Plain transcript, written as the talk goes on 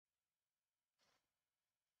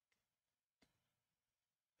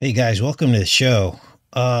Hey guys, welcome to the show.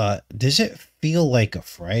 Does it feel like a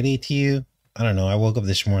Friday to you? I don't know. I woke up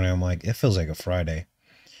this morning, I'm like, it feels like a Friday.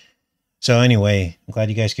 So anyway, I'm glad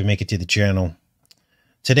you guys could make it to the channel.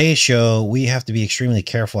 Today's show, we have to be extremely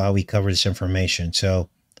careful how we cover this information. So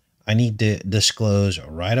I need to disclose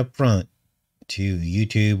right up front to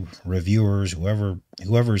YouTube reviewers,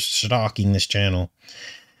 whoever's stalking this channel,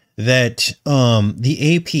 that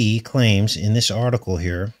the AP claims in this article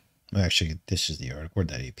here. Actually, this is the article. Where'd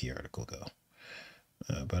that AP article go?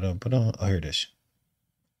 Oh, here it is.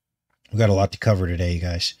 We've got a lot to cover today, you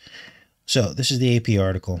guys. So this is the AP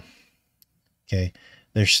article. Okay,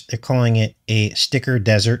 they're calling it a sticker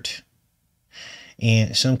desert,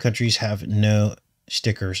 and some countries have no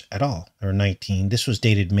stickers at all. There are 19. This was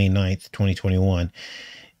dated May 9th, 2021.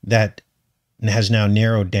 That has now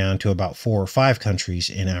narrowed down to about 4 or 5 countries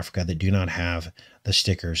in Africa that do not have the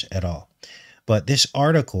stickers at all. But this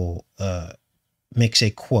article makes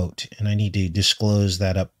a quote, and I need to disclose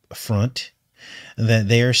that up front, that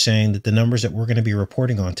they are saying that the numbers that we're going to be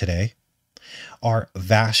reporting on today are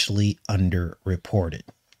vastly underreported.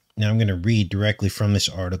 Now I'm going to read directly from this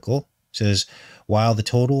article. It says, while the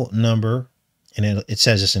total number, and it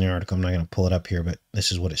says this in the article, I'm not going to pull it up here, but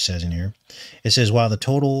this is what it says in here. It says, while the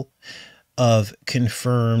total of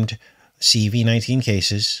confirmed CV-19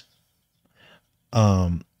 cases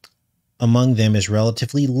among them is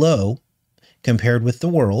relatively low compared with the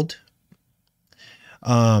world,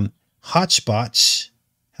 hotspots,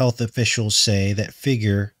 health officials say that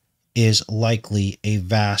figure is likely a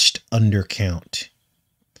vast undercount.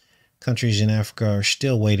 Countries in Africa are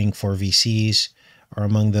still waiting for VCs, are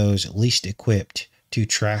among those least equipped to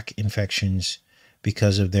track infections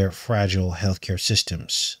because of their fragile healthcare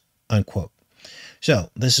systems, unquote.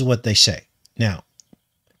 So this is what they say. Now,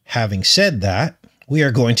 having said that, we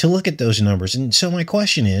are going to look at those numbers. And so my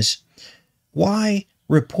question is, why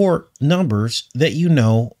report numbers that you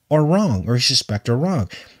know are wrong or suspect are wrong?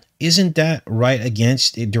 Isn't that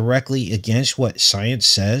directly against what science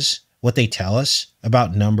says, what they tell us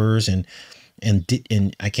about numbers and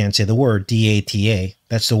I can't say the word data.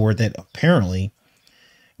 That's the word that apparently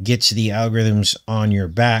gets the algorithms on your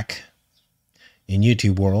back in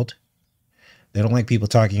YouTube world. They don't like people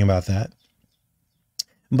talking about that.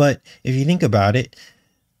 But if you think about it,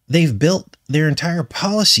 they've built their entire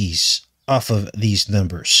policies off of these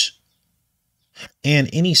numbers. And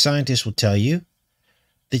any scientist will tell you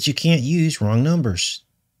that you can't use wrong numbers.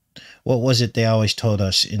 What was it they always told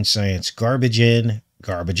us in science? Garbage in,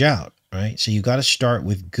 garbage out, right? So you got to start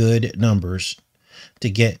with good numbers to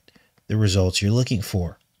get the results you're looking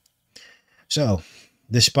for. So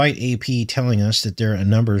despite AP telling us that their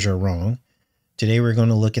numbers are wrong, today we're going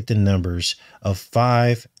to look at the numbers of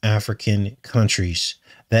 5 African countries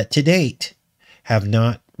that to date have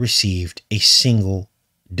not received a single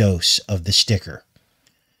dose of the sticker.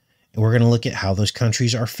 And we're going to look at how those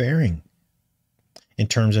countries are faring in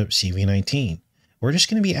terms of CV-19. We're just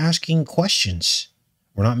going to be asking questions.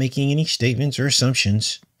 We're not making any statements or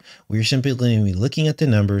assumptions. We're simply going to be looking at the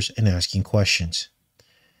numbers and asking questions.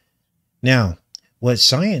 Now, what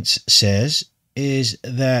science says is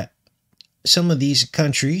that some of these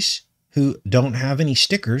countries who don't have any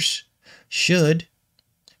stickers should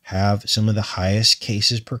have some of the highest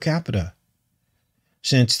cases per capita,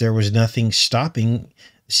 since there was nothing stopping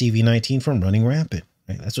CV-19 from running rampant.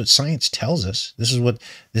 Right? That's what science tells us. This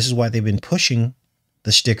is why they've been pushing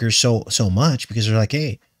the stickers so much, because they're like,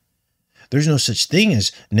 hey, there's no such thing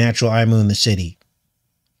as natural IMO in the city.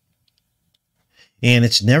 And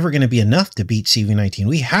it's never going to be enough to beat CV-19.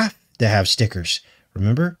 We have to have stickers,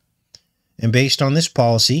 remember? And based on this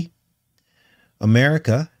policy,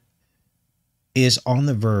 America is on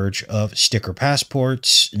the verge of sticker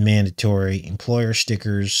passports, mandatory employer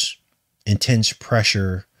stickers, intense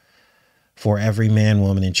pressure for every man,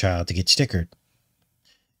 woman, and child to get stickered.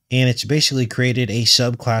 And it's basically created a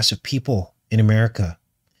subclass of people in America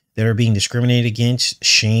that are being discriminated against,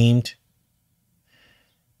 shamed,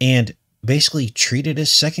 and basically treated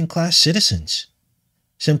as second-class citizens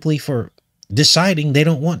simply for deciding they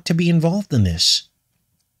don't want to be involved in this.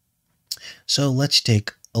 So let's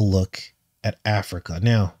take a look at Africa.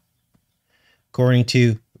 Now, according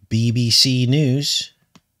to BBC News,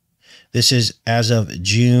 this is as of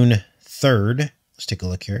June 3rd. Let's take a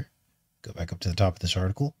look here. Go back up to the top of this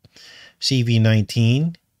article.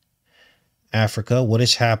 CV-19, Africa, what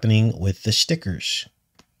is happening with the stickers?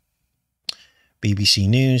 BBC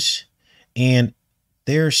News, and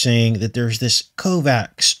they're saying that there's this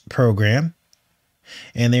COVAX program,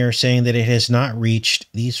 and they are saying that it has not reached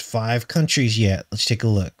these 5 countries yet. Let's take a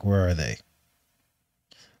look. Where are they?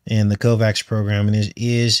 And the COVAX program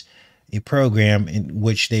is a program in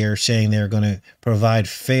which they are saying they're going to provide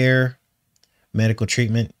fair medical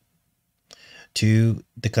treatment to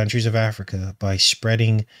the countries of Africa by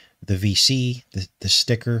spreading the VC, the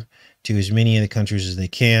sticker, to as many of the countries as they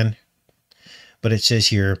can. But it says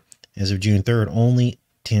here, as of June 3rd, only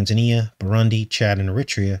Tanzania, Burundi, Chad, and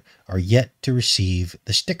Eritrea are yet to receive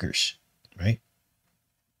the stickers, right?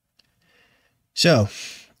 So,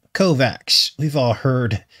 COVAX, we've all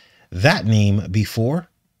heard that name before.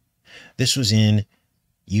 This was in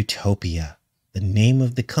Utopia, the name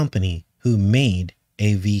of the company who made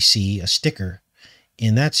a VC, a sticker,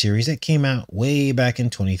 in that series that came out way back in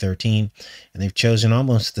 2013. And they've chosen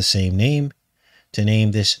almost the same name to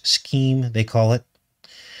name this scheme, they call it,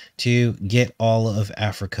 to get all of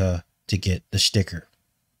Africa to get the sticker.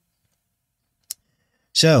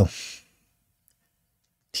 So,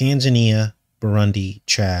 Tanzania, Burundi,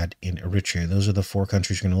 Chad, and Eritrea. Those are the 4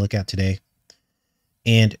 countries we're going to look at today.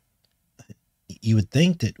 And you would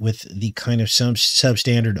think that with the kind of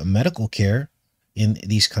substandard medical care in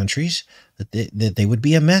these countries, that they would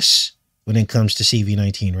be a mess when it comes to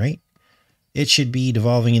CV-19, right? It should be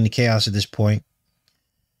devolving into chaos at this point.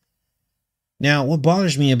 Now, what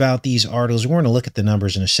bothers me about these articles, we're going to look at the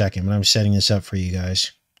numbers in a second, but I'm setting this up for you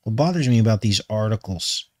guys. What bothers me about these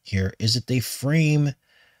articles here is that they frame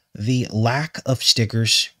the lack of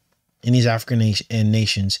stickers in these African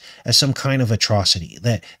nations as some kind of atrocity,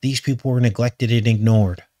 that these people were neglected and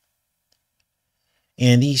ignored.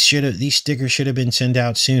 And these stickers should have been sent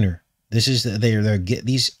out sooner. This is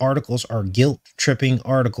these articles are guilt-tripping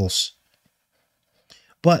articles.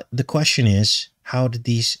 But the question is, how did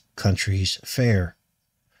these countries fare?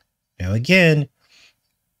 Now again,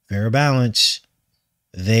 fair balance,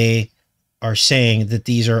 they are saying that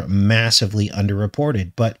these are massively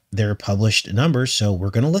underreported, but they're published numbers, so we're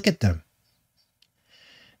going to look at them.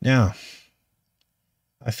 Now,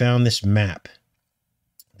 I found this map.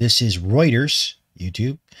 This is Reuters,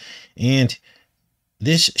 YouTube, and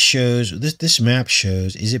this map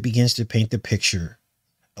shows, it begins to paint the picture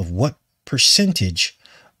of what percentage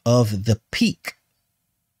of the peak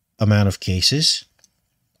amount of cases,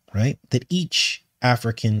 right, that each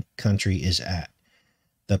African country is at.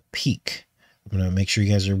 The peak. I'm going to make sure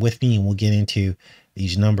you guys are with me, and we'll get into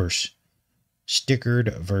these numbers.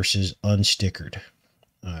 Stickered versus unstickered.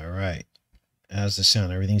 All right. How's the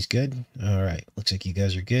sound? Everything's good? All right. Looks like you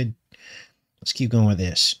guys are good. Let's keep going with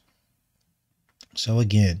this. So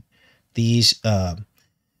again, these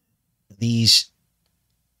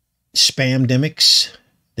spamdemics,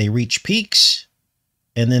 they reach peaks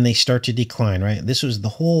and then they start to decline, right? This was the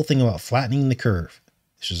whole thing about flattening the curve.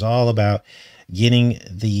 This was all about getting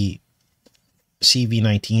the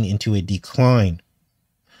CV-19 into a decline.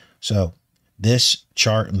 So this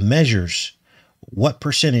chart measures what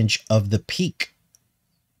percentage of the peak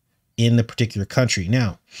in the particular country.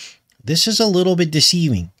 Now, this is a little bit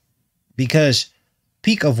deceiving because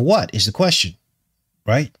peak of what is the question,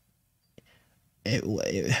 right?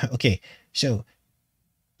 Okay, so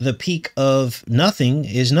the peak of nothing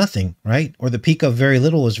is nothing, right? Or the peak of very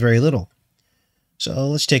little is very little. So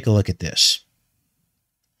let's take a look at this.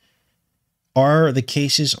 Are the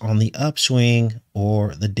cases on the upswing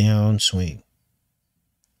or the downswing?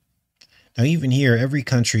 Now, even here, every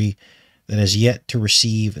country that has yet to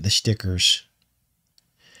receive the stickers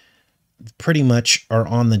pretty much are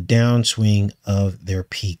on the downswing of their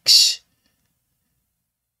peaks.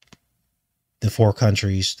 The 4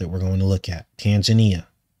 countries that we're going to look at. Tanzania,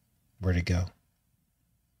 where'd it go?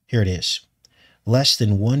 Here it is. Less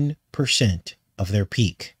than 1% of their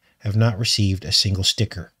peak have not received a single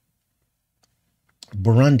sticker.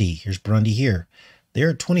 Burundi, here's Burundi here.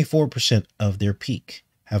 They're at 24% of their peak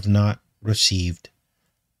have not received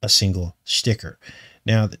a single sticker.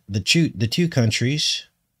 Now, the two countries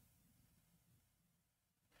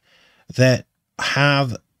that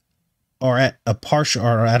are at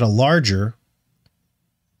a larger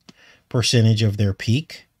percentage of their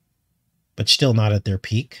peak, but still not at their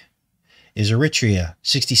peak, is Eritrea,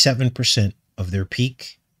 67% of their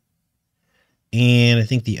peak. And I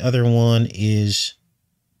think the other one is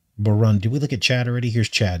Burundi. Did we look at Chad already? Here's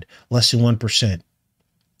Chad, less than 1%.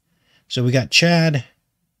 So we got Chad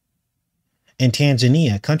and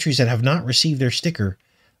Tanzania, countries that have not received their sticker,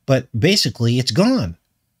 but basically it's gone.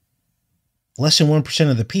 Less than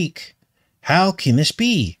 1% of the peak. How can this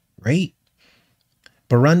be, right?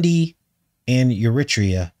 Burundi and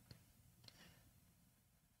Eritrea,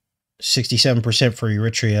 67% for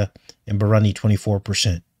Eritrea and Burundi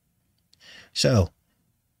 24%. So,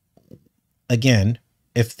 again,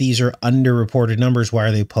 if these are underreported numbers, why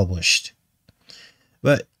are they published?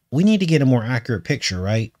 But we need to get a more accurate picture,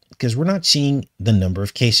 right? because we're not seeing the number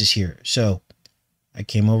of cases here. So I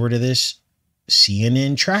came over to this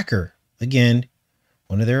CNN tracker. Again,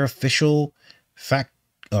 one of their official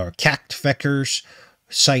fact-checkers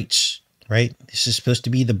sites, right? This is supposed to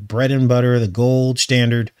be the bread and butter, the gold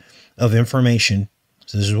standard of information.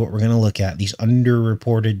 So this is what we're going to look at, these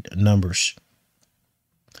underreported numbers.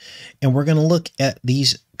 And we're going to look at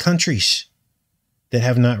these countries that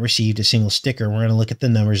have not received a single sticker. We're going to look at the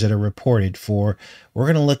numbers that are reported for, we're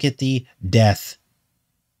going to look at the death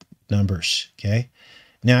numbers, okay?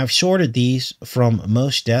 Now, I've sorted these from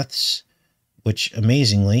most deaths, which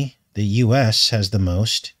amazingly, the US has the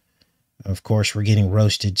most. Of course, we're getting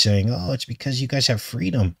roasted saying, oh, it's because you guys have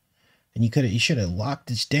freedom. And you should have locked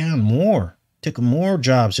this down more, took more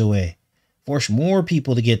jobs away, forced more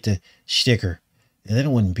people to get the sticker. And then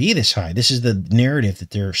it wouldn't be this high. This is the narrative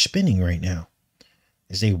that they're spinning right now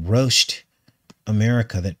as they roast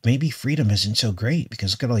America, that maybe freedom isn't so great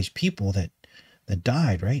because look at all these people that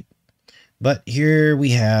died, right? But here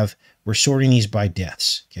we're sorting these by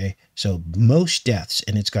deaths, okay? So most deaths,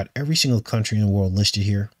 and it's got every single country in the world listed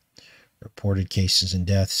here, reported cases and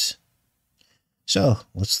deaths. So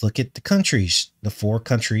let's look at the countries, the 4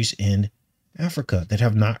 countries in Africa that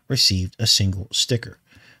have not received a single sticker.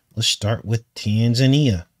 Let's start with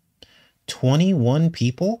Tanzania. 21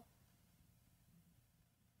 people.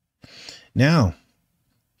 Now,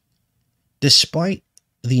 despite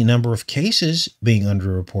the number of cases being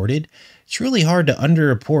underreported, it's really hard to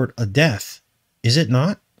underreport a death, is it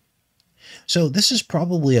not? So this is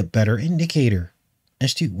probably a better indicator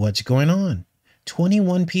as to what's going on.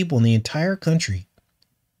 21 people in the entire country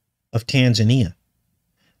of Tanzania,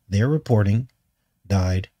 they're reporting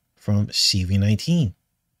died from CV-19.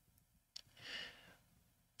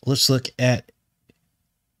 Let's look at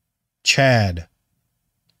Chad.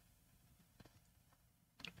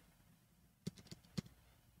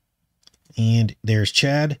 And there's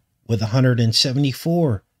Chad with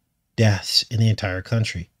 174 deaths in the entire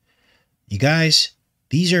country. You guys,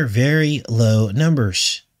 these are very low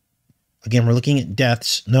numbers. Again, we're looking at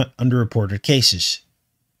deaths, not underreported cases.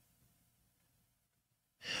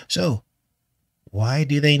 So, why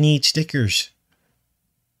do they need stickers?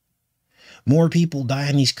 More people die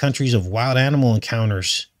in these countries of wild animal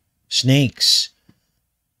encounters, snakes,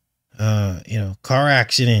 car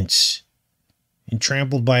accidents, and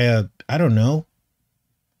trampled by an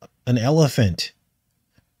elephant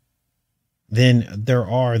than there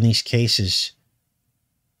are in these cases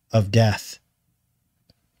of death.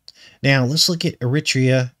 Now, let's look at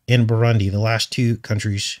Eritrea and Burundi, the last 2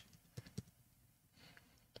 countries.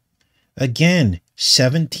 Again,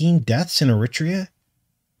 17 deaths in Eritrea.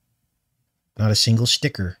 Not a single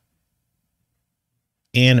sticker.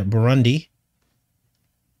 And Burundi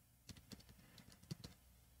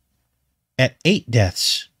at 8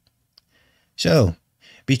 deaths. So,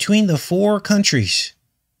 between the 4 countries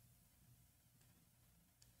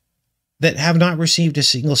that have not received a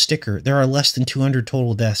single sticker, there are less than 200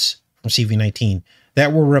 total deaths from CV-19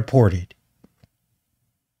 that were reported.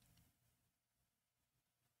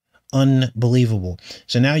 Unbelievable.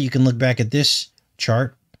 So now you can look back at this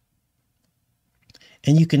chart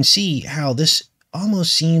and you can see how this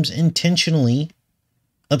almost seems intentionally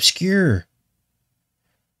obscure,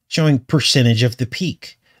 showing percentage of the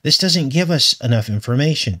peak. This doesn't give us enough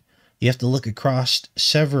information. You have to look across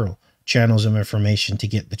several channels of information to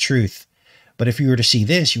get the truth. But if you were to see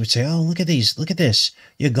this, you would say, oh, look at these, look at this.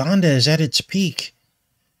 Uganda is at its peak.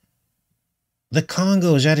 The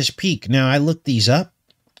Congo is at its peak. Now, I looked these up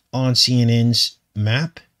on CNN's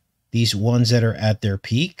map, these ones that are at their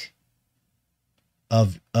peak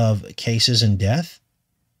of cases and death.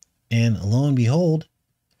 And lo and behold,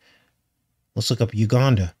 let's look up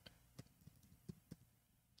Uganda.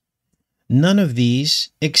 None of these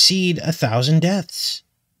exceed 1,000 deaths.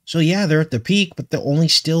 So yeah, they're at the peak, but only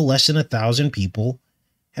still less than 1,000 people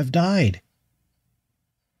have died.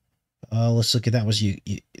 Let's look at that was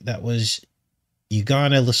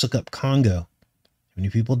Uganda. Let's look up Congo. How many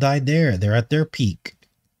people died there? They're at their peak.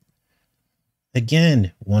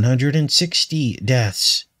 Again, 160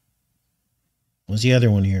 deaths. What's the other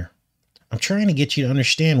one here? I'm trying to get you to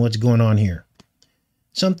understand what's going on here.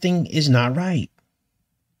 Something is not right.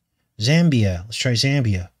 Zambia. Let's try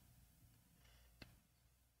Zambia.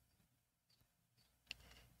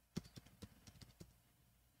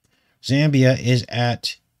 Zambia is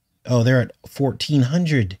at, they're at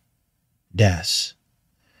 1,400 deaths.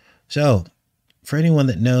 So, for anyone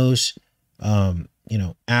that knows,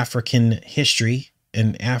 African history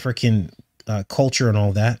and African culture and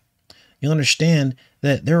all that, you'll understand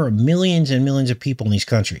that there are millions and millions of people in these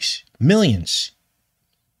countries. Millions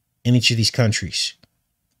in each of these countries.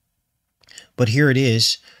 But here it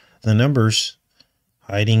is, the numbers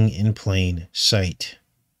hiding in plain sight.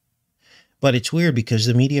 But it's weird because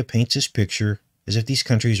the media paints this picture as if these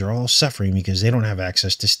countries are all suffering because they don't have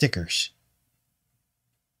access to stickers.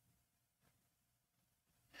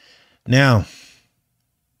 Now,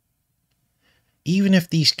 even if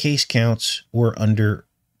these case counts were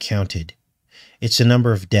undercounted, it's the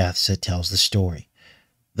number of deaths that tells the story.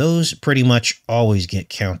 Those pretty much always get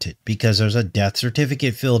counted because there's a death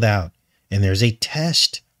certificate filled out and there's a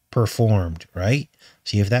test performed, right?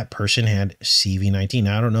 See if that person had CV-19.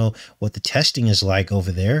 Now, I don't know what the testing is like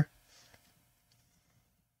over there,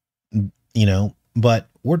 you know, but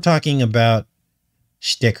we're talking about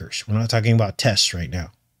stickers. We're not talking about tests right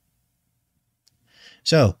now.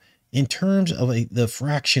 So in terms of the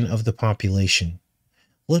fraction of the population,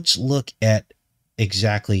 let's look at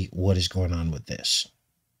exactly what is going on with this,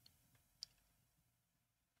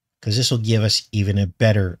 because this will give us even a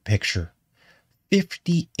better picture.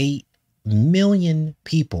 58 million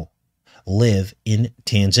people live in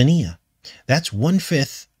Tanzania. That's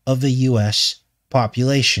 1/5 of the U.S.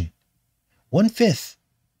 population. 1/5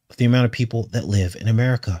 of the amount of people that live in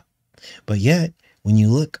America. But yet, when you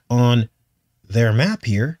look on their map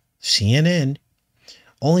here, CNN,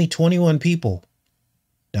 only 21 people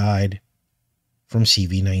died from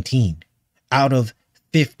CV-19 out of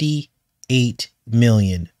 58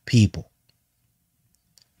 million people.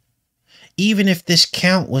 Even if this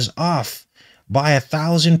count was off by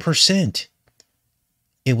 1,000%,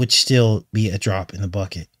 it would still be a drop in the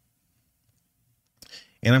bucket.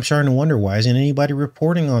 And I'm starting to wonder, why isn't anybody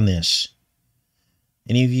reporting on this?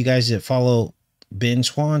 Any of you guys that follow Ben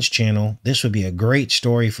Swan's channel, this would be a great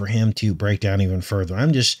story for him to break down even further.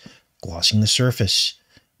 I'm just glossing the surface.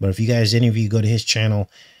 But if you guys, any of you go to his channel,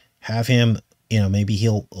 have him, you know, maybe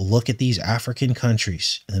he'll look at these African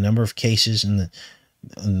countries and the number of cases and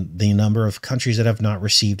the number of countries that have not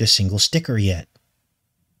received a single sticker yet.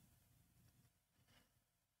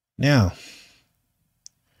 Now,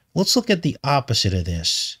 let's look at the opposite of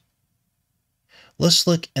this. Let's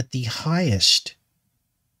look at the highest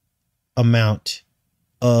amount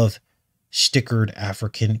of stickered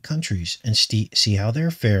African countries and see how they're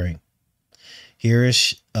faring. Here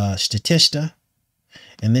is Statista,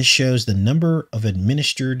 and this shows the number of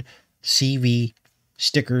administered CV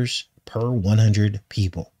stickers per 100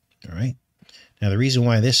 people. All right. Now, the reason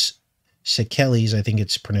why this Seychelles, I think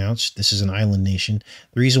it's pronounced, this is an island nation.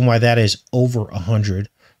 The reason why that is over 100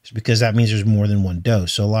 is because that means there's more than one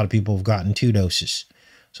dose. So a lot of people have gotten 2 doses.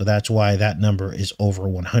 So that's why that number is over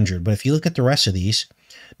 100. But if you look at the rest of these,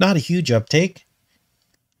 not a huge uptake.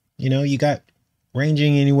 You know, you got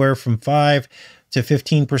ranging anywhere from 5 to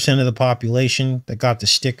 15% of the population that got the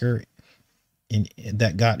sticker, and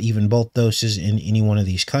that got even both doses in any one of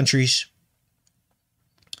these countries.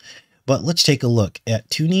 But let's take a look at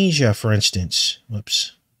Tunisia, for instance.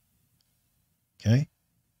 Whoops. Okay.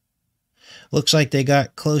 Looks like they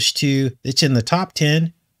got close to, it's in the top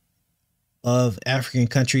 10 of African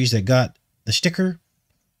countries that got the sticker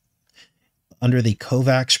under the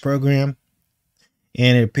COVAX program.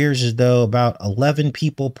 And it appears as though about 11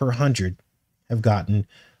 people per 100 have gotten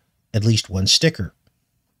at least one sticker.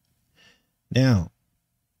 Now,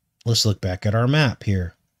 let's look back at our map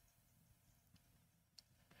here.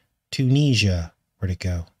 Tunisia, where'd it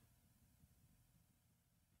go?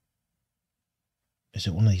 Is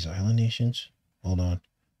it one of these island nations? Hold on.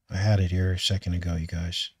 I had it here a second ago, you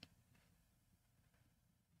guys.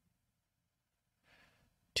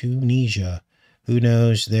 Tunisia. Who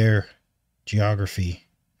knows their geography?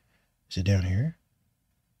 Is it down here?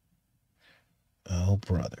 Oh,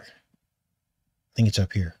 brother. I think it's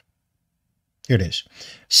up here. Here it is.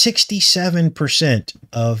 67%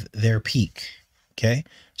 of their peak. Okay.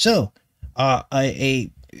 So,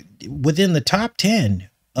 within the top 10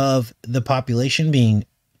 of the population being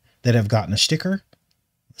that have gotten a sticker,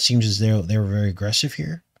 it seems as though they were very aggressive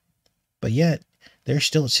here, but yet they're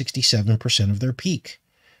still at 67% of their peak.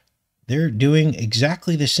 They're doing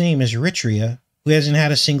exactly the same as Eritrea, who hasn't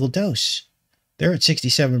had a single dose. They're at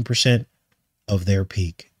 67% of their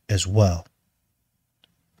peak as well.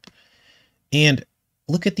 And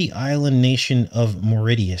look at the island nation of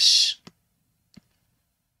Mauritius.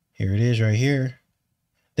 Here it is right here.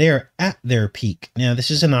 They are at their peak. Now,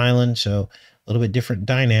 this is an island, so a little bit different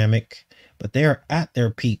dynamic, but they are at their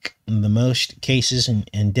peak in the most cases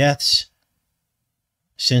and deaths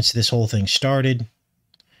since this whole thing started.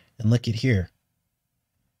 And look at here.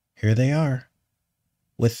 Here they are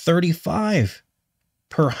with 35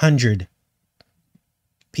 per 100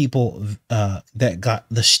 people that got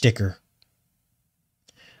the sticker.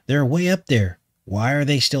 They're way up there. Why are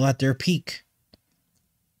they still at their peak?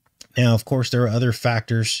 Now, of course, there are other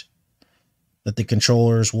factors that the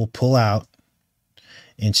controllers will pull out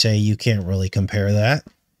and say you can't really compare that.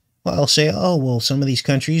 Well, I'll say, oh, well, some of these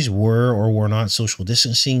countries were or were not social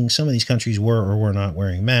distancing. Some of these countries were or were not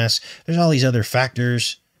wearing masks. There's all these other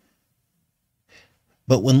factors.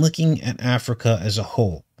 But when looking at Africa as a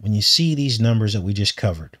whole, when you see these numbers that we just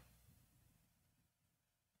covered,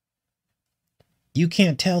 you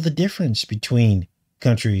can't tell the difference between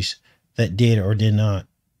countries that did or did not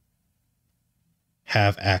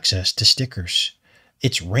have access to stickers.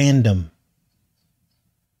 It's random.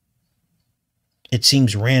 It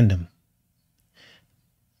seems random.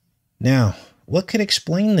 Now, what could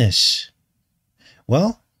explain this?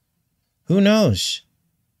 Well, who knows?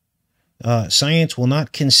 Science will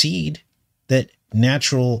not concede that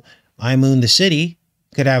natural Imoon the city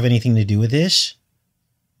could have anything to do with this.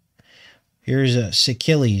 Here's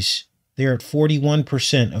Seychelles. They're at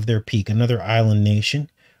 41% of their peak. Another island nation,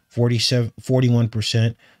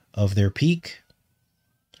 41% of their peak.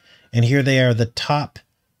 And here they are, the top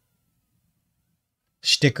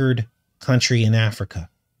stickered country in Africa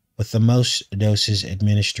with the most doses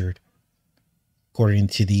administered, according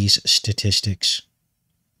to these statistics.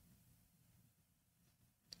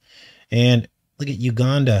 And look at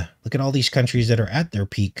Uganda. Look at all these countries that are at their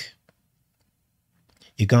peak.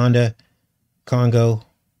 Uganda, Congo,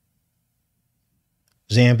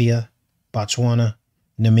 Zambia, Botswana,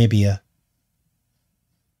 Namibia,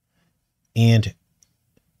 and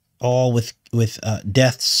all with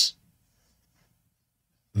deaths.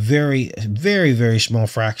 Very, very, very small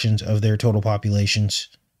fractions of their total populations.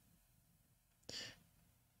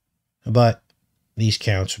 But these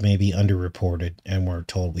counts may be underreported, and we're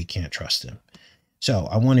told we can't trust them. So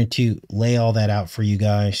I wanted to lay all that out for you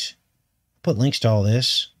guys. Put links to all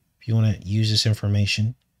this if you want to use this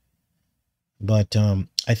information. But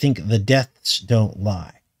I think the deaths don't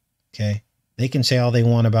lie. Okay, they can say all they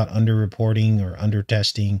want about underreporting or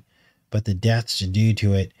undertesting, but the deaths due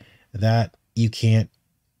to it, that you can't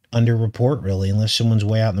underreport really, unless someone's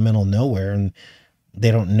way out in the middle of nowhere and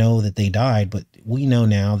they don't know that they died. But we know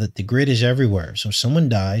now that the grid is everywhere. So if someone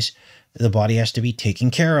dies, the body has to be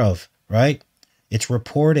taken care of, right? It's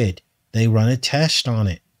reported. They run a test on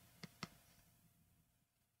it.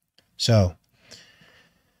 So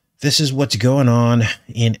this is what's going on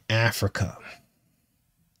in Africa.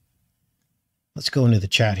 Let's go into the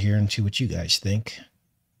chat here and see what you guys think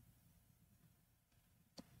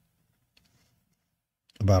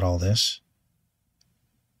about all this.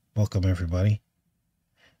 Welcome, everybody.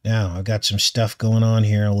 Now, I've got some stuff going on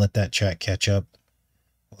here. I'll let that chat catch up.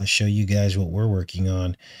 I'll show you guys what we're working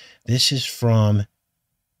on. This is from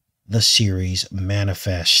the series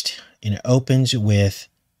Manifest, and it opens with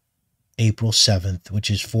April 7th,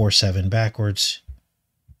 which is 4-7 backwards.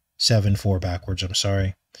 7-4 backwards, I'm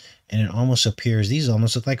sorry. And it almost appears, these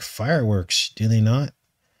almost look like fireworks, do they not?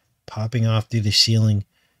 Popping off through the ceiling.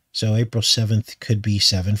 So April 7th could be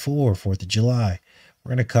 7-4, 4th of July. We're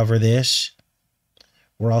going to cover this.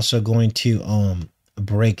 We're also going to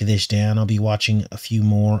break this down. I'll be watching a few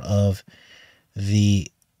more of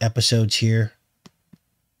the episodes here.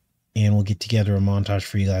 And we'll get together a montage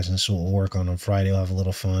for you guys. And so we'll work on Friday. We'll have a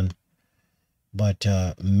little fun. But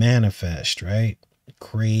Manifest, right?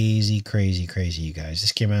 Crazy, crazy, crazy, you guys.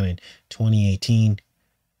 This came out in 2018.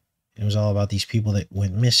 It was all about these people that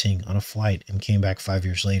went missing on a flight and came back 5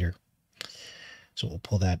 years later. So we'll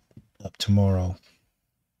pull that up tomorrow.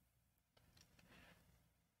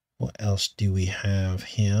 What else do we have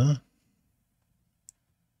here?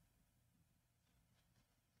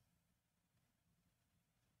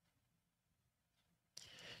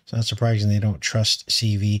 It's not surprising they don't trust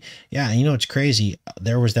CV. Yeah, you know, it's crazy.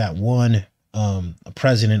 There was that one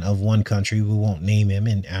president of one country, we won't name him,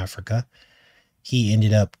 in Africa. He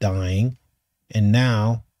ended up dying, and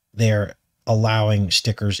now they're allowing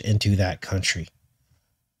stickers into that country.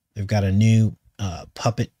 They've got a new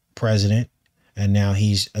puppet president, and now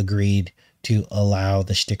he's agreed to allow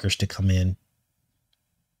the stickers to come in.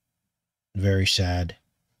 Very sad.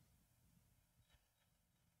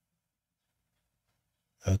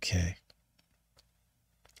 Okay.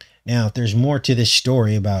 Now, if there's more to this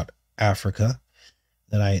story about Africa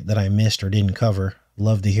that I missed or didn't cover,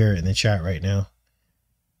 love to hear it in the chat right now.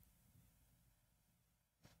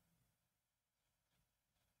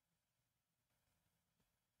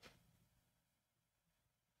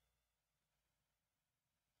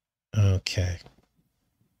 Okay.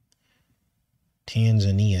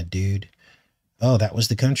 Tanzania, dude. Oh, that was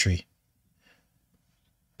the country.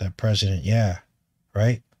 That president, yeah.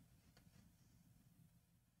 Right?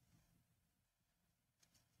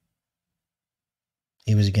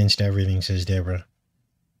 He was against everything, says Deborah.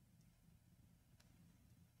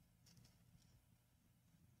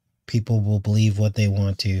 People will believe what they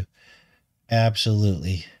want to.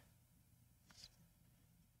 Absolutely.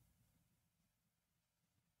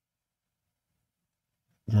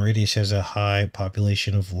 Mauritius has a high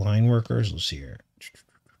population of line workers. Let's see here.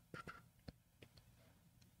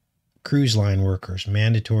 Cruise line workers,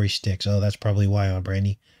 mandatory sticks. Oh, that's probably why,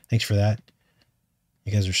 Brandy. Thanks for that.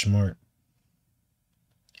 You guys are smart.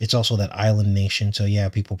 It's also that island nation, so yeah,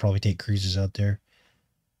 people probably take cruises out there.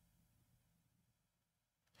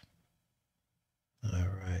 All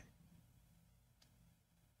right.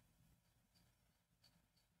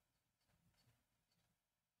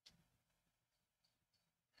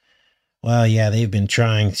 Well, yeah, they've been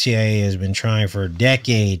trying, CIA has been trying for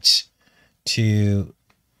decades to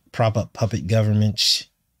prop up puppet governments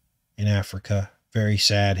in Africa. Very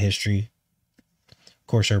sad history. Of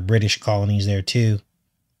course, our British colonies there too.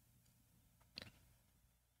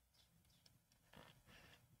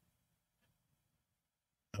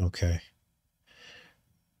 Okay.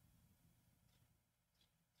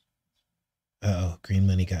 Uh-oh, Green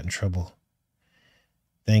Money got in trouble.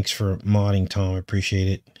 Thanks for modding, Tom. I appreciate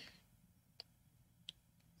it.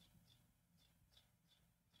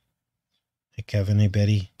 Hey, Kevin. Hey,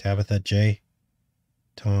 Betty. Tabitha, Jay,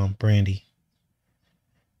 Tom, Brandy.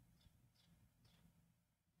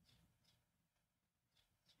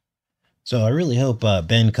 So I really hope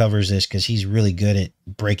Ben covers this because he's really good at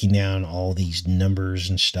breaking down all these numbers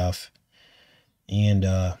and stuff. And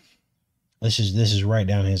this is right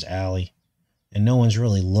down his alley. And no one's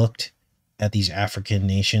really looked at these African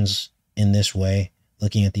nations in this way,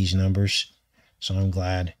 looking at these numbers. So I'm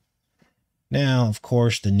glad. Now, of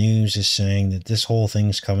course, the news is saying that this whole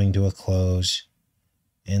thing's coming to a close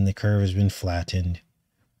and the curve has been flattened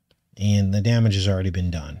and the damage has already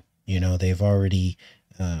been done. You know, they've already,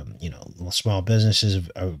 small businesses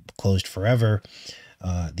are closed forever.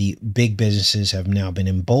 The big businesses have now been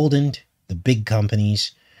emboldened. The big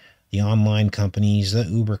companies, the online companies, the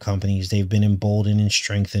Uber companies, they've been emboldened and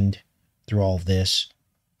strengthened through all of this.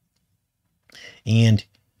 And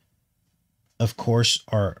of course,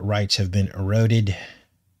 our rights have been eroded.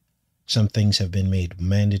 Some things have been made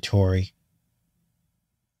mandatory.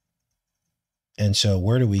 And so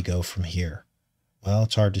where do we go from here? Well,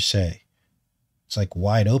 it's hard to say. It's like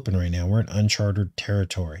wide open right now. We're in uncharted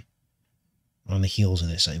territory on the heels of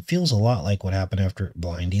this. It feels a lot like what happened after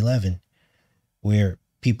Blind 11, where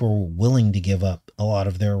people were willing to give up a lot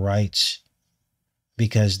of their rights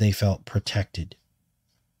because they felt protected.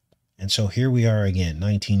 And so here we are again,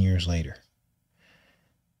 19 years later.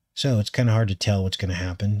 So it's kind of hard to tell what's going to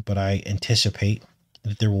happen, but I anticipate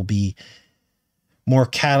that there will be more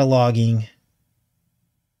cataloging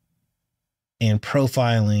and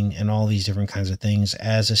profiling and all these different kinds of things.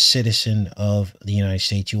 As a citizen of the United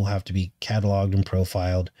States, you will have to be cataloged and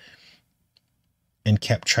profiled and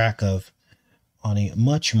kept track of on a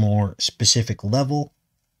much more specific level.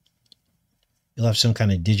 You'll have some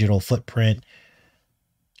kind of digital footprint,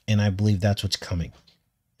 and I believe that's what's coming.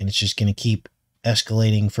 And it's just going to keep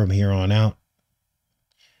escalating from here on out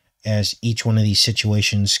as each one of these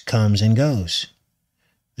situations comes and goes.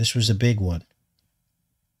 This was a big one.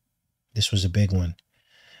 This was a big one.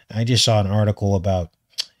 I just saw an article about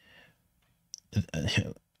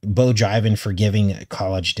Bo Jiven forgiving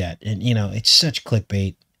college debt. And, you know, it's such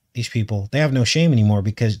clickbait. These people, they have no shame anymore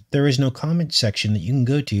because there is no comment section that you can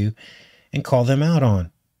go to and call them out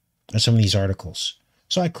on some of these articles.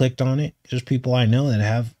 So I clicked on it. There's people I know that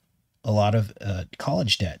have a lot of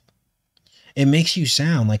college debt. It makes you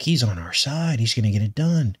sound like he's on our side. He's going to get it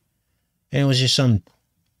done. And it was just some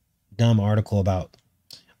dumb article about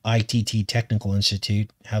ITT Technical Institute,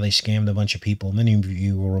 how they scammed a bunch of people. Many of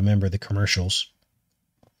you will remember the commercials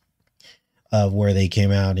of where they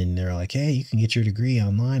came out and they're like, hey, you can get your degree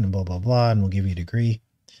online and blah, blah, blah, and we'll give you a degree.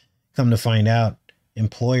 Come to find out,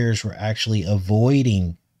 employers were actually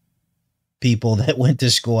avoiding people that went to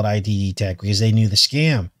school at ITT Tech because they knew the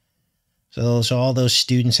scam. So all those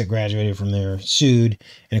students that graduated from there sued.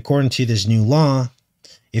 And according to this new law,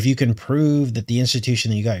 if you can prove that the institution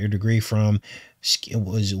that you got your degree from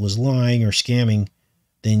was lying or scamming,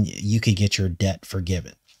 then you could get your debt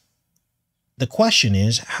forgiven. The question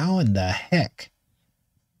is, how in the heck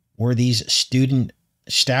were these student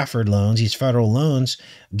Stafford loans, these federal loans,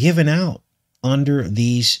 given out under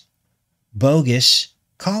these bogus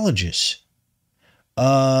colleges?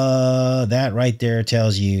 That right there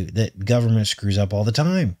tells you that government screws up all the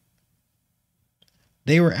time.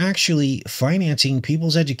 They were actually financing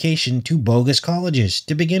people's education to bogus colleges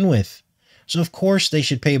to begin with. So of course they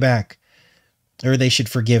should pay back, or they should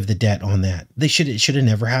forgive the debt on that. It should have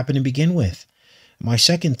never happened to begin with. My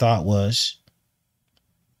second thought was,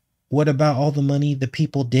 What about all the money the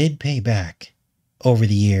people did pay back over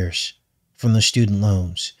the years from the student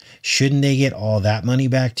loans? Shouldn't they get all that money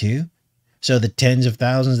back too? So the tens of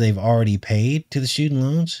thousands they've already paid to the student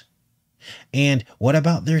loans? And what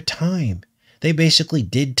about their time? They basically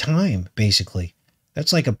did time, basically.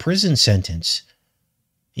 That's like a prison sentence.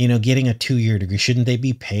 You know, getting a 2-year degree. Shouldn't they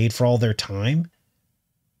be paid for all their time?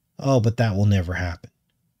 Oh, but that will never happen.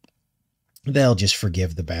 They'll just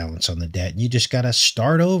forgive the balance on the debt. You just got to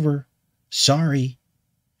start over. Sorry.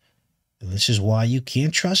 This is why you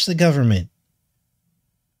can't trust the government.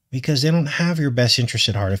 Because they don't have your best interest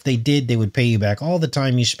at heart. If they did, they would pay you back all the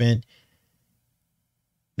time you spent.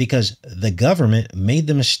 Because the government made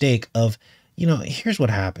the mistake of, you know, here's what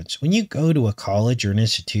happens. When you go to a college or an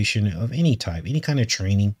institution of any type, any kind of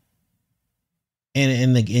training,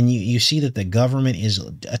 and you see that the government is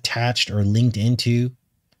attached or linked into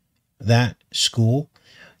that school,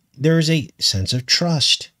 there is a sense of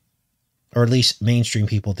trust. Or at least mainstream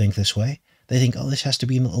people think this way. They think, oh, this has to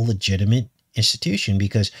be a legitimate institution,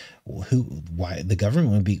 because why the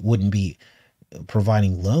government wouldn't be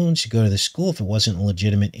providing loans to go to the school if it wasn't a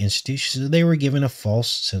legitimate institution. So they were given a false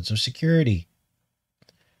sense of security.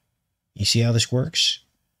 You see how this works?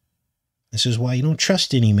 This is why you don't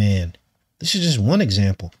trust any man. This is just one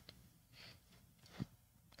example.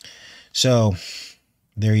 So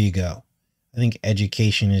there you go. I think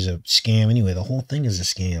education is a scam anyway. The whole thing is a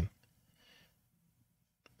scam.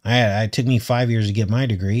 It took me 5 years to get my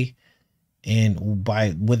degree, and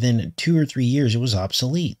within 2 or 3 years, it was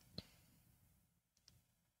obsolete.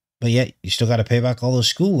 But yet, you still got to pay back all those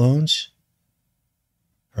school loans,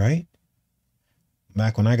 right?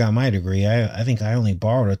 Back when I got my degree, I think I only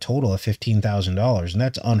borrowed a total of $15,000, and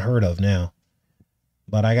that's unheard of now.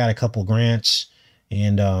 But I got a couple grants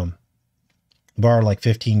and borrowed like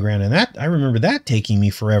 15 grand, and that I remember that taking me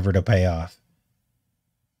forever to pay off.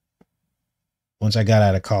 Once I got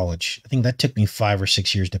out of college, I think that took me 5 or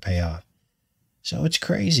 6 years to pay off. So it's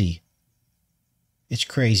crazy. It's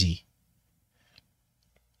crazy.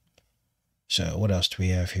 So what else do we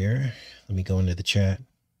have here? Let me go into the chat.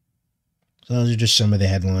 So those are just some of the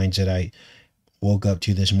headlines that I woke up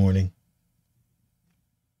to this morning.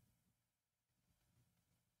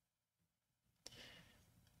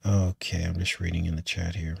 Okay, I'm just reading in the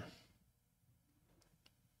chat here.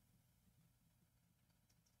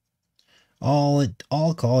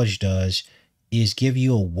 All college does is give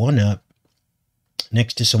you a one-up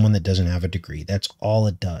next to someone that doesn't have a degree. That's all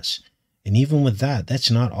it does. And even with that, that's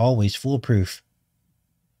not always foolproof.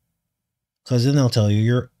 Because then they'll tell you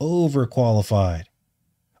you're overqualified.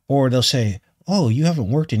 Or they'll say, oh, you haven't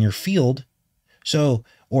worked in your field. So,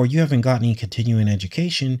 or you haven't gotten any continuing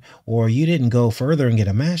education, or you didn't go further and get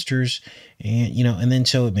a master's. And, you know, and then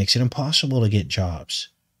so it makes it impossible to get jobs.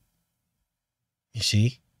 You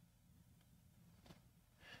see?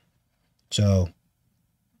 So,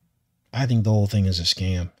 I think the whole thing is a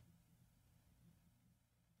scam.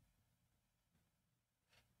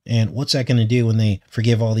 And what's that going to do when they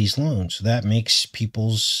forgive all these loans? That makes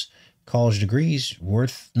people's college degrees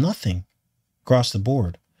worth nothing across the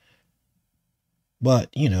board. But,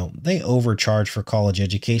 you know, they overcharge for college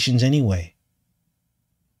educations anyway.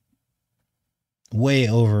 Way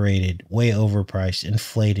overrated, way overpriced,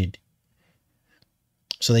 inflated.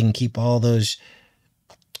 So they can keep all those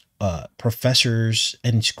professors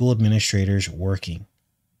and school administrators working.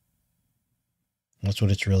 That's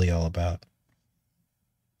what it's really all about.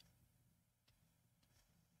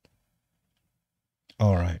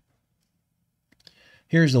 All right.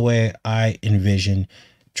 Here's the way I envision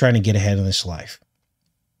trying to get ahead in this life.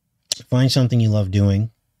 Find something you love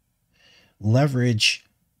doing. Leverage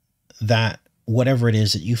that, whatever it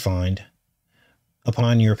is that you find,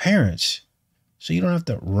 upon your parents. So you don't have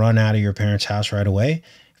to run out of your parents' house right away.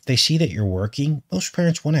 If they see that you're working, most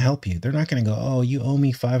parents want to help you. They're not going to go, oh, you owe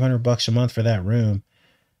me $500 a month for that room.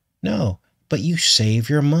 No, but you save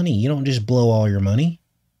your money. You don't just blow all your money.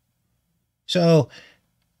 So,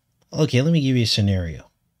 okay, let me give you a scenario.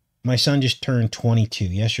 My son just turned 22.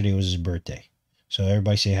 Yesterday was his birthday. So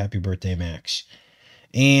everybody say happy birthday, Max.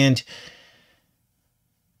 And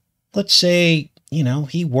let's say, you know,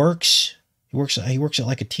 he works at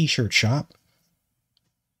like a t-shirt shop.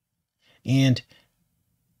 And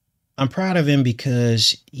I'm proud of him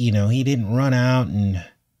because, you know, he didn't run out and,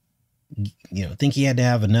 you know, think he had to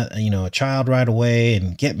have a child right away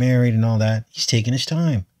and get married and all that. He's taking his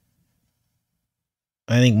time.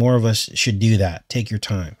 I think more of us should do that. Take your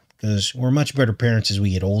time, because we're much better parents as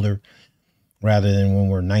we get older rather than when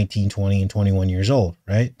we're 19, 20, and 21 years old,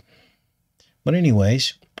 right? But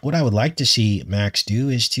anyways, what I would like to see Max do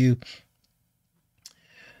is to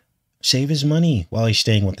save his money while he's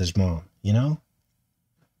staying with his mom, you know?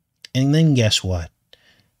 And then guess what?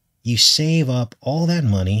 You save up all that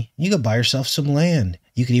money. You could buy yourself some land.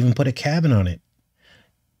 You could even put a cabin on it.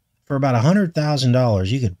 For about $100,000,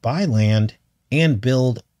 you could buy land and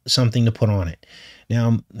build something to put on it.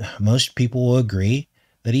 Now, most people will agree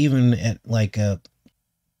that even at like a...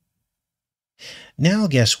 Now,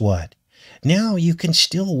 guess what? Now you can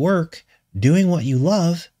still work doing what you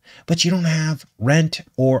love, but you don't have rent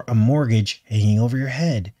or a mortgage hanging over your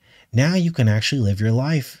head. Now you can actually live your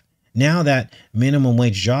life. Now that minimum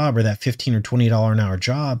wage job or that $15 or $20 an hour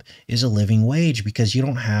job is a living wage because you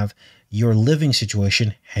don't have your living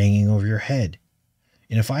situation hanging over your head.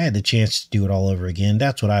 And if I had the chance to do it all over again,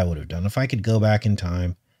 that's what I would have done. If I could go back in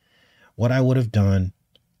time, what I would have done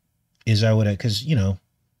is I would have, because, you know,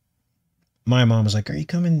 my mom was like, "Are you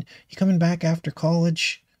coming back after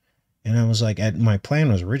college?" And I was like, my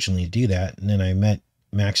plan was originally to do that. And then I met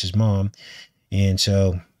Max's mom. And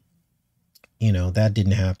so, you know, that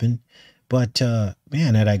didn't happen. But,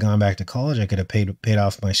 man, had I gone back to college, I could have paid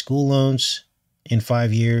off my school loans in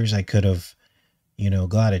 5 years. I could have, you know,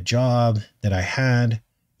 got a job that I had,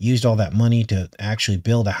 used all that money to actually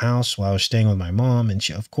build a house while I was staying with my mom. And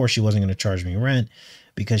she, of course, she wasn't going to charge me rent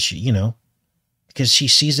because she, you know, because she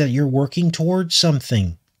sees that you're working towards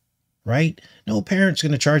something, right? No parent's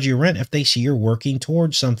going to charge you rent if they see you're working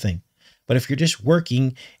towards something. But if you're just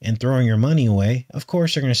working and throwing your money away, of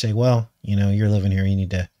course they're going to say, well, you know, you're living here, you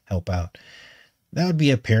need to help out. That would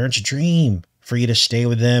be a parent's dream for you to stay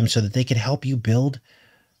with them so that they could help you build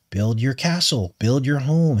your castle, build your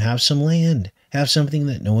home, have some land, have something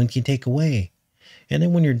that no one can take away. And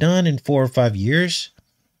then when you're done in 4 or 5 years,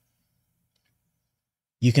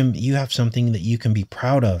 you have something that you can be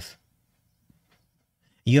proud of.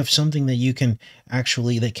 You have something that you can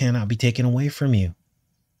actually, that cannot be taken away from you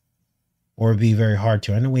or be very hard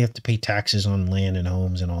to. I know we have to pay taxes on land and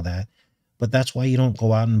homes and all that, but that's why you don't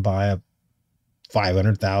go out and buy a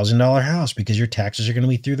 $500,000 house, because your taxes are going to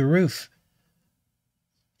be through the roof.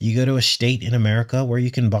 You go to a state in America where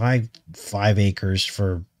you can buy 5 acres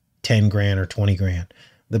for 10 grand or 20 grand.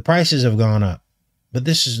 The prices have gone up, but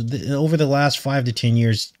this is over the last 5 to 10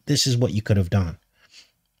 years. This is what you could have done.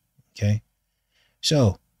 Okay.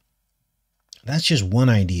 So that's just one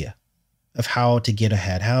idea of how to get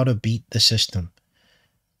ahead, how to beat the system.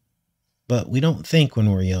 But we don't think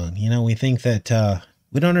when we're young, you know, we think that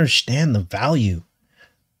we don't understand the value.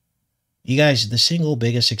 You guys, the single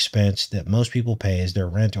biggest expense that most people pay is their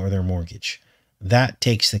rent or their mortgage. That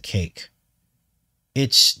takes the cake.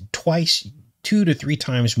 It's 2 to 3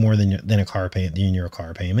 times more than a car payment, than your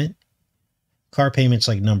car payment. Car payment's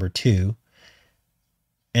like number 2.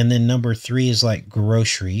 And then number 3 is like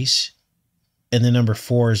groceries. And then number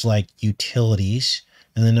 4 is like utilities.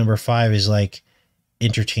 And then number 5 is like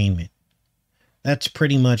entertainment. That's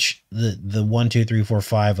pretty much the 1, 2, 3, 4,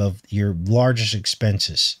 5 of your largest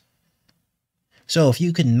expenses. So if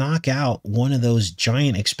you can knock out one of those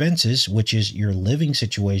giant expenses, which is your living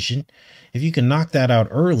situation, if you can knock that out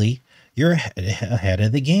early, you're ahead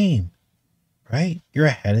of the game, right? You're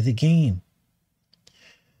ahead of the game.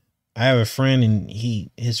 I have a friend, and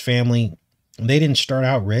his family, they didn't start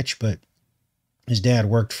out rich, but his dad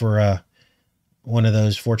worked for one of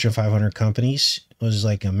those Fortune 500 companies. It was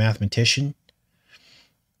like a mathematician.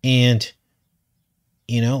 And,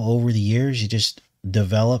 you know, over the years, he just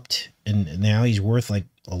developed, and now he's worth like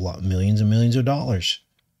millions and millions of dollars.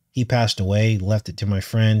 He passed away, left it to my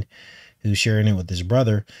friend who's sharing it with his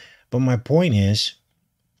brother. But my point is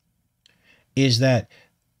that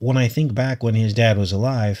when I think back when his dad was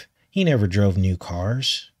alive, he never drove new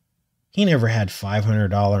cars. He never had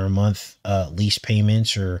 $500 a month lease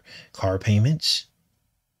payments or car payments.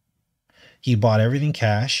 He bought everything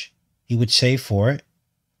cash. He would save for it.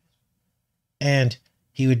 And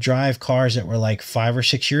he would drive cars that were like 5 or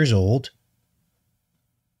 6 years old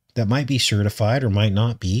that might be certified or might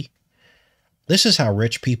not be. This is how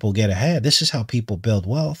rich people get ahead. This is how people build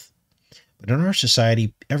wealth. But in our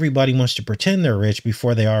society, everybody wants to pretend they're rich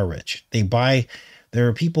before they are rich. There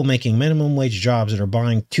are people making minimum wage jobs that are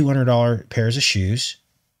buying $200 pairs of shoes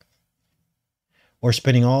or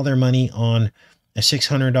spending all their money on a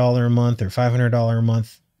 $600 a month or $500 a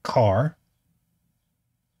month car,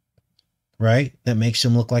 right? That makes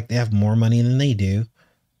them look like they have more money than they do.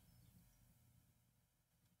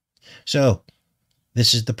 So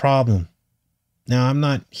this is the problem. Now, I'm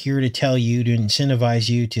not here to tell you, to incentivize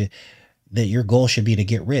you that your goal should be to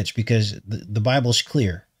get rich, because the Bible's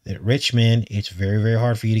clear that rich men, it's very, very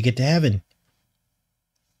hard for you to get to heaven.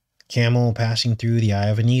 Camel passing through the eye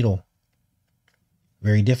of a needle.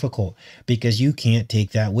 Very difficult, because you can't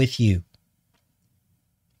take that with you.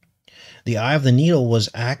 The eye of the needle was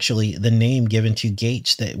actually the name given to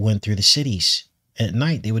gates that went through the cities. At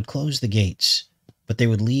night, they would close the gates, but they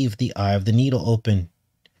would leave the eye of the needle open.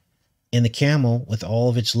 And the camel, with all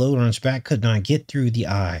of its load on its back, could not get through the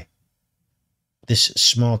eye. This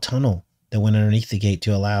small tunnel that went underneath the gate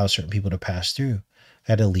to allow certain people to pass through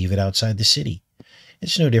had to leave it outside the city.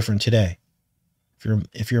 It's no different today.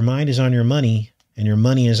 If your mind is on your money and your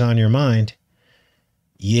money is on your mind,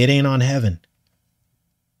 it ain't on heaven.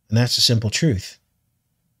 And that's the simple truth.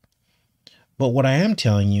 But what I am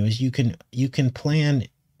telling you is you can plan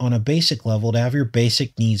on a basic level to have your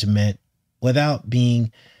basic needs met without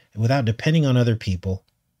depending on other people,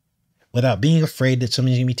 without being afraid that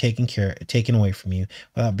somebody's going to be taken away from you,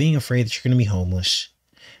 without being afraid that you're going to be homeless.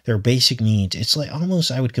 There are basic needs. It's like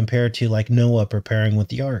almost, I would compare it to like Noah preparing with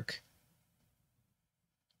the ark.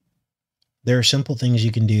 There are simple things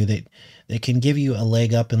you can do that can give you a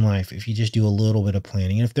leg up in life if you just do a little bit of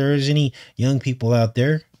planning. And if there is any young people out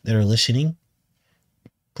there that are listening,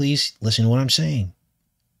 please listen to what I'm saying.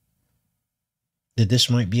 That this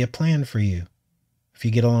might be a plan for you. If you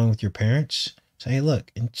get along with your parents, say, hey,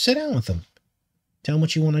 look, and sit down with them. Tell them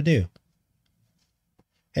what you want to do.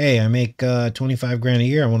 Hey, I make 25 grand a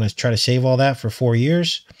year. I want to try to save all that for 4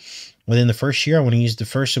 years. Within the first year, I want to use the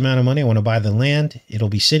first amount of money. I want to buy the land. It'll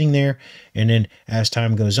be sitting there. And then as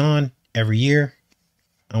time goes on, every year,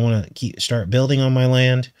 I want to start building on my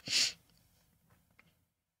land.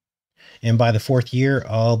 And by the 4th year,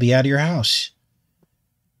 I'll be out of your house.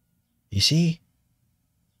 You see?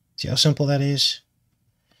 See how simple that is?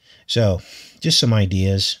 So, just some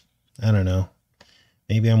ideas. I don't know.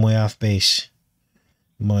 Maybe I'm way off base.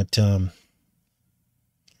 But,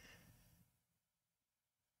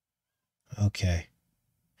 okay.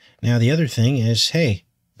 Now, the other thing is, hey,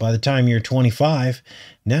 by the time you're 25,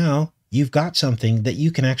 now you've got something that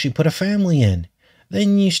you can actually put a family in.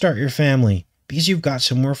 Then you start your family because you've got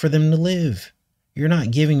somewhere for them to live. You're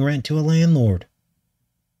not giving rent to a landlord.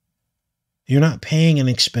 You're not paying an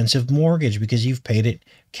expensive mortgage because you've paid it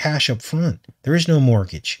cash up front. There is no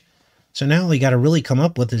mortgage. So now all you got to really come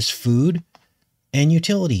up with is food and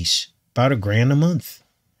utilities. About $1,000 a month.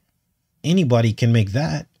 Anybody can make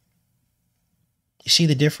that. You see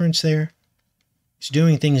the difference there? It's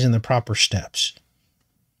doing things in the proper steps.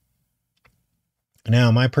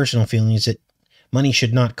 Now, my personal feeling is that money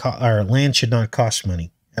should not or land should not cost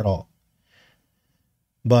money at all.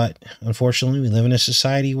 But unfortunately, we live in a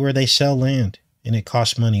society where they sell land and it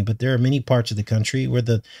costs money. But there are many parts of the country where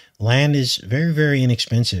the land is very, very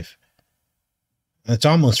inexpensive. It's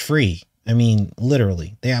almost free. I mean,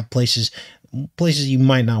 literally. They have places you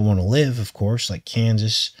might not want to live, of course, like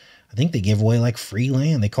Kansas. I think they give away like free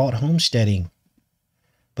land. They call it homesteading.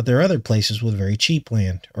 But there are other places with very cheap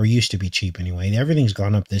land, or used to be cheap anyway. Everything's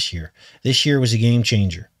gone up this year. This year was a game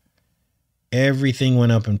changer. Everything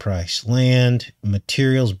went up in price. Land,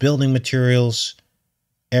 materials, building materials,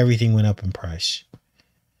 everything went up in price.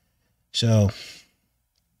 So,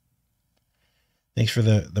 thanks for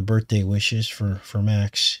the birthday wishes for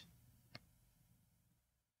Max.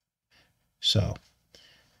 So,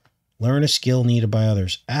 learn a skill needed by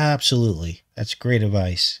others. Absolutely. That's great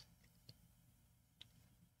advice.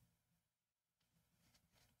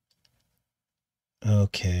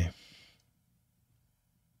 Okay.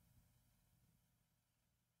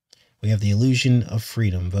 We have the illusion of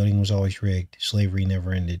freedom. Voting was always rigged. Slavery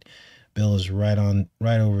never ended. Bill is right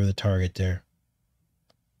over the target there.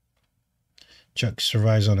 Chuck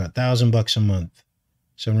survives on $1,000 a month.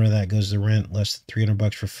 Some of that goes to rent, less than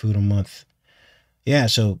 $300 for food a month. Yeah,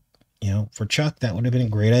 so, for Chuck, that would have been a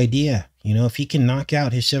great idea. If he can knock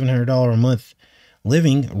out his $700 a month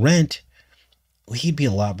living rent, well, he'd be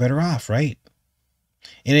a lot better off, right?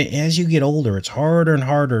 And as you get older, it's harder and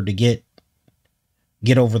harder to get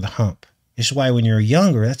over the hump. This is why when you're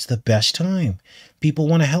younger, that's the best time. People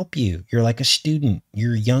want to help you. You're like a student.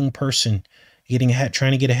 You're a young person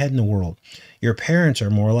trying to get ahead in the world. Your parents are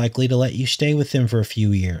more likely to let you stay with them for a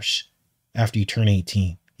few years after you turn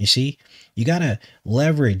 18. You see, you got to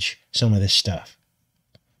leverage some of this stuff.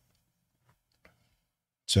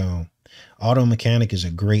 So, auto mechanic is a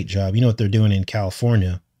great job. You know what they're doing in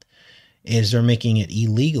California is they're making it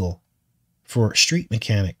illegal for street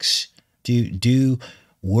mechanics to do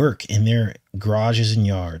work in their garages and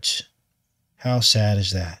yards. How sad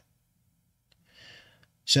is that?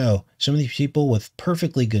 So, some of these people with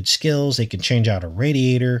perfectly good skills, they can change out a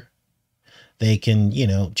radiator. They can,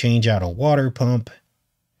 change out a water pump.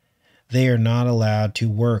 They are not allowed to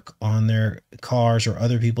work on their cars or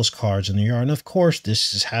other people's cars in the yard. And of course,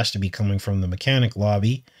 this has to be coming from the mechanic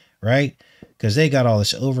lobby, right? Because they got all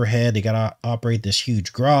this overhead. They got to operate this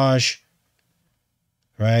huge garage.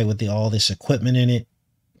 right? With all this equipment in it,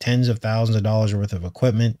 tens of thousands of dollars worth of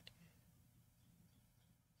equipment.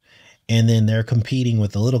 And then they're competing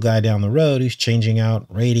with the little guy down the road who's changing out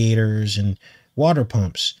radiators and water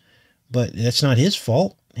pumps. But that's not his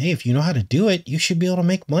fault. Hey, if you know how to do it, you should be able to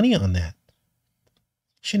make money on that.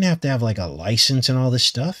 Shouldn't have to have like a license and all this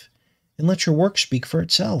stuff, and let your work speak for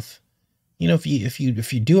itself. You know, if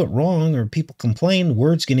you do it wrong or people complain,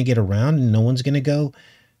 word's going to get around and no one's going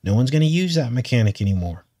to use that mechanic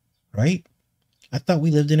anymore, right? I thought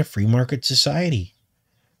we lived in a free market society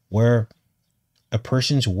where a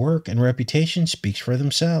person's work and reputation speaks for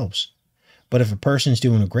themselves. But if a person's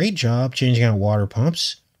doing a great job changing out water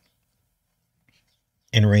pumps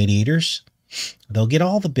and radiators, they'll get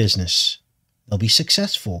all the business. They'll be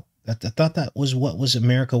successful. I thought that was what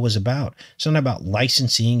America was about. It's not about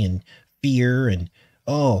licensing and fear and,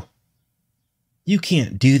 oh, you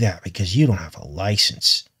can't do that because you don't have a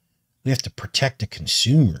license. We have to protect the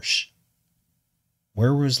consumers.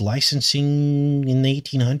 Where was licensing in the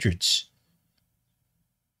 1800s?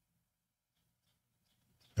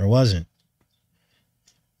 There wasn't.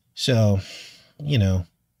 So, you know,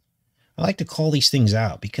 I like to call these things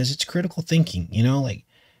out because it's critical thinking, you know, like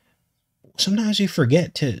sometimes we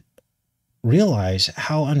forget to realize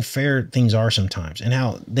how unfair things are sometimes and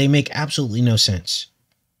how they make absolutely no sense.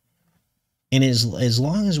 And as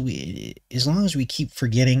long as we keep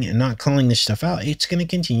forgetting and not calling this stuff out, it's going to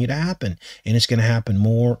continue to happen, and it's going to happen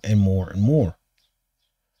more and more and more.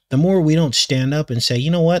 The more we don't stand up and say,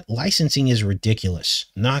 you know what, licensing is ridiculous,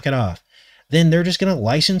 knock it off, then they're just going to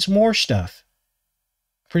license more stuff.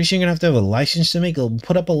 Pretty soon you're going to have a license to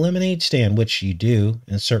put up a lemonade stand, which you do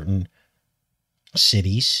in certain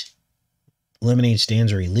cities. Lemonade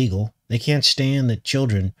stands are illegal. They can't stand that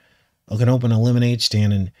children can open a lemonade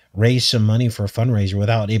stand and raise some money for a fundraiser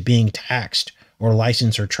without it being taxed or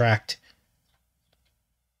licensed or tracked.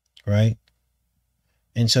 Right?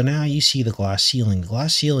 And so now you see the glass ceiling. The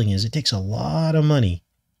glass ceiling is it takes a lot of money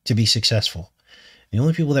to be successful. The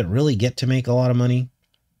only people that really get to make a lot of money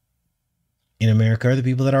in America are the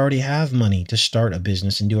people that already have money to start a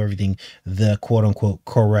business and do everything the quote-unquote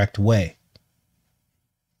correct way.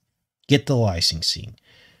 Get the licensing.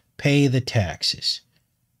 Pay the taxes.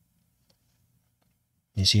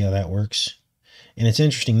 You see how that works? And it's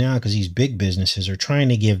interesting now because these big businesses are trying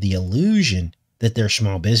to give the illusion that they're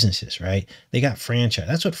small businesses, right? They got franchise.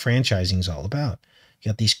 That's what franchising is all about. You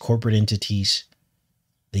got these corporate entities.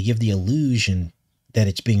 They give the illusion that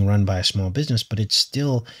it's being run by a small business, but it's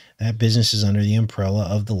still, that business is under the umbrella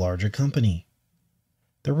of the larger company.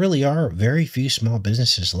 There really are very few small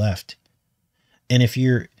businesses left. And if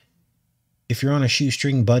you're on a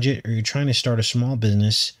shoestring budget or you're trying to start a small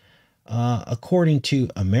business, according to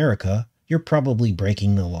America, you're probably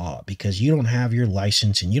breaking the law because you don't have your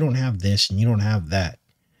license and you don't have this and you don't have that.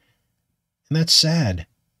 And that's sad.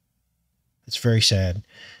 It's very sad.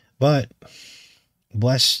 But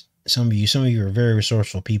bless some of you. Some of you are very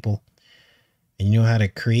resourceful people and you know how to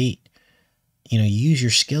create, use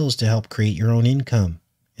your skills to help create your own income.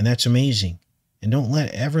 And that's amazing. And don't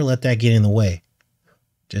ever let that get in the way.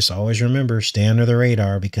 Just always remember, stay under the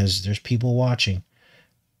radar because there's people watching.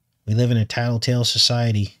 We live in a tattletale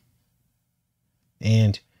society.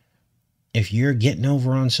 And if you're getting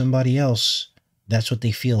over on somebody else, that's what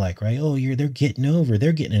they feel like, right? Oh, they're getting over.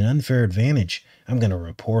 They're getting an unfair advantage. I'm going to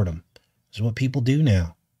report them. This is what people do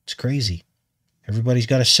now. It's crazy. Everybody's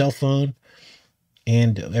got a cell phone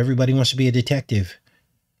and everybody wants to be a detective.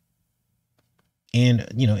 And,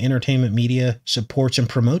 entertainment media supports and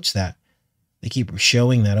promotes that. They keep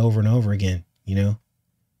showing that over and over again,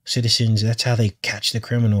 Citizens, that's how they catch the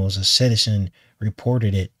criminals. A citizen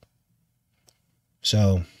reported it.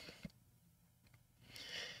 So,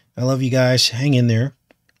 I love you guys. Hang in there.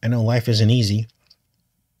 I know life isn't easy.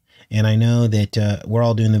 And I know that we're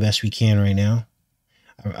all doing the best we can right now.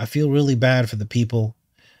 I feel really bad for the people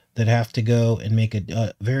that have to go and make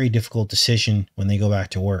a very difficult decision when they go back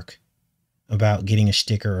to work about getting a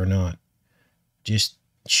sticker or not. Just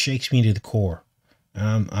shakes me to the core.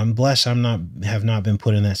 I'm blessed have not been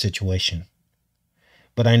put in that situation.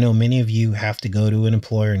 But I know many of you have to go to an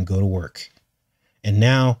employer and go to work. And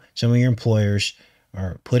now some of your employers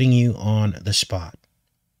are putting you on the spot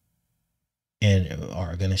and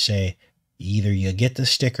are going to say, either you get the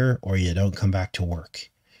sticker or you don't come back to work.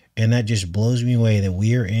 And that just blows me away that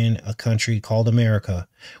we are in a country called America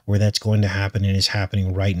where that's going to happen and is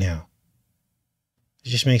happening right now. It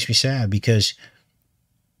just makes me sad because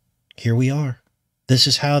here we are. This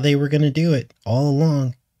is how they were going to do it all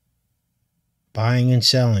along. Buying and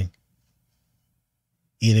selling.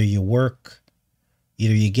 Either you work,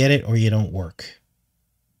 either you get it or you don't work.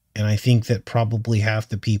 And I think that probably half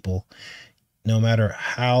the people, no matter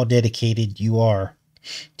how dedicated you are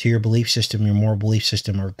to your belief system, your moral belief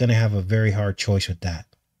system, are going to have a very hard choice with that.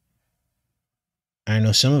 I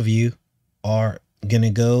know some of you are going to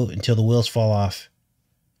go until the wheels fall off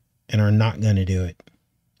and are not going to do it.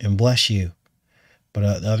 And bless you. But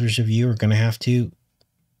others of you are going to have to,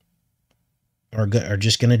 are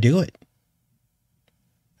just going to do it.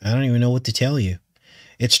 I don't even know what to tell you.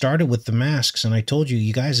 It started with the masks, and I told you,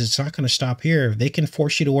 you guys, it's not going to stop here. They can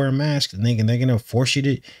force you to wear a mask, and they're going to force you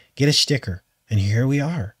to get a sticker. And here we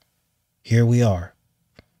are. Here we are.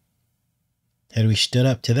 Had we stood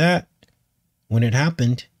up to that when it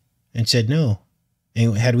happened and said no,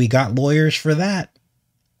 and had we got lawyers for that,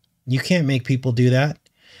 you can't make people do that,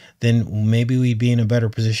 then maybe we'd be in a better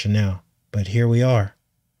position now. But here we are.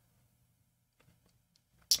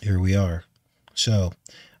 Here we are. So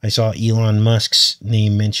I saw Elon Musk's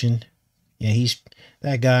name mentioned. Yeah, he's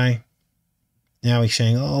that guy. Now he's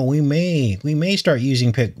saying, oh, we may start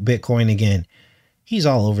using Bitcoin again. He's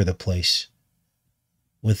all over the place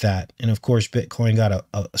with that. And of course, Bitcoin got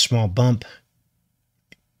a small bump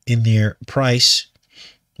in their price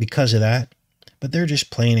because of that. But they're just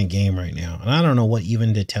playing a game right now. And I don't know what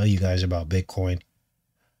even to tell you guys about Bitcoin,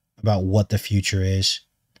 about what the future is.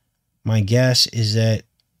 My guess is that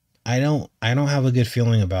I don't have a good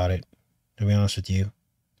feeling about it, to be honest with you.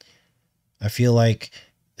 I feel like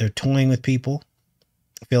they're toying with people.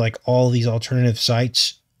 I feel like all these alternative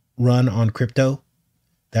sites run on crypto.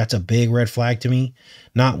 That's a big red flag to me.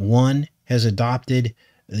 Not one has adopted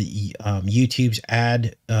the YouTube's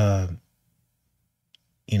ad,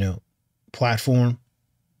 platform.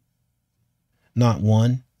 Not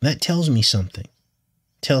one. That tells me something.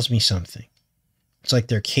 Tells me something. It's like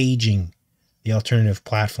they're caging the alternative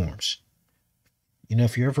platforms. You know,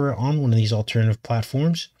 if you're ever on one of these alternative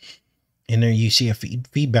platforms and there you see a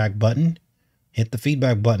feedback button, hit the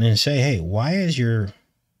feedback button and say, hey, why is your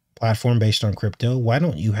platform based on crypto? Why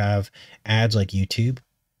don't you have ads like YouTube?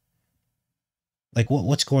 Like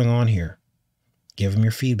what's going on here? Give them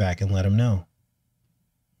your feedback and let them know.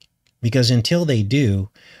 Because until they do,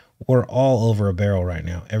 we're all over a barrel right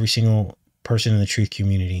now. Every single person in the truth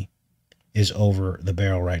community is over the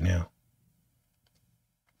barrel right now.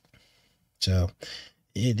 So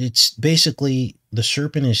it's basically the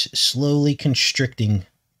serpent is slowly constricting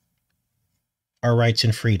our rights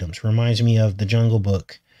and freedoms. Reminds me of the Jungle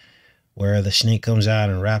Book, where the snake comes out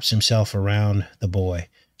and wraps himself around the boy,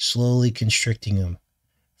 slowly constricting him.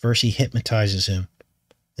 First he hypnotizes him,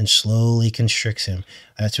 then slowly constricts him.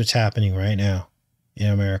 That's what's happening right now in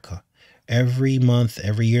America. Every month,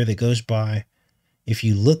 every year that goes by, if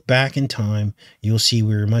you look back in time, you'll see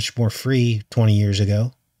we were much more free 20 years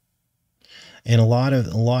ago. And a lot of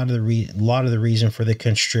the reason for the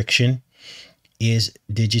constriction is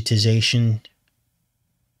digitization,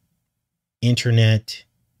 internet,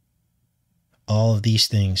 all of these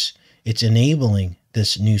things. It's enabling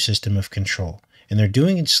this new system of control. And they're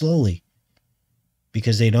doing it slowly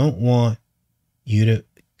because they don't want you to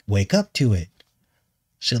wake up to it.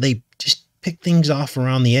 So they just pick things off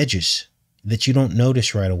around the edges that you don't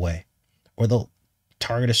notice right away. Or they'll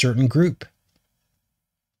target a certain group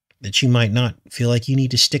that you might not feel like you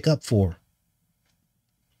need to stick up for.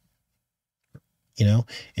 You know?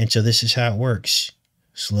 And so this is how it works.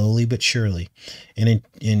 Slowly but surely. And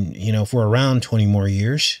if we're around 20 more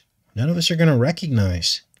years, none of us are going to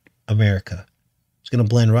recognize America. It's going to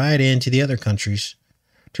blend right into the other countries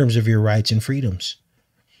in terms of your rights and freedoms.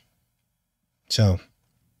 So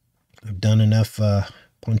I've done enough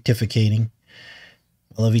pontificating.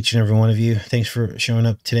 I love each and every one of you. Thanks for showing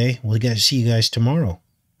up today. We'll see you guys tomorrow.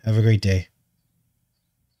 Have a great day.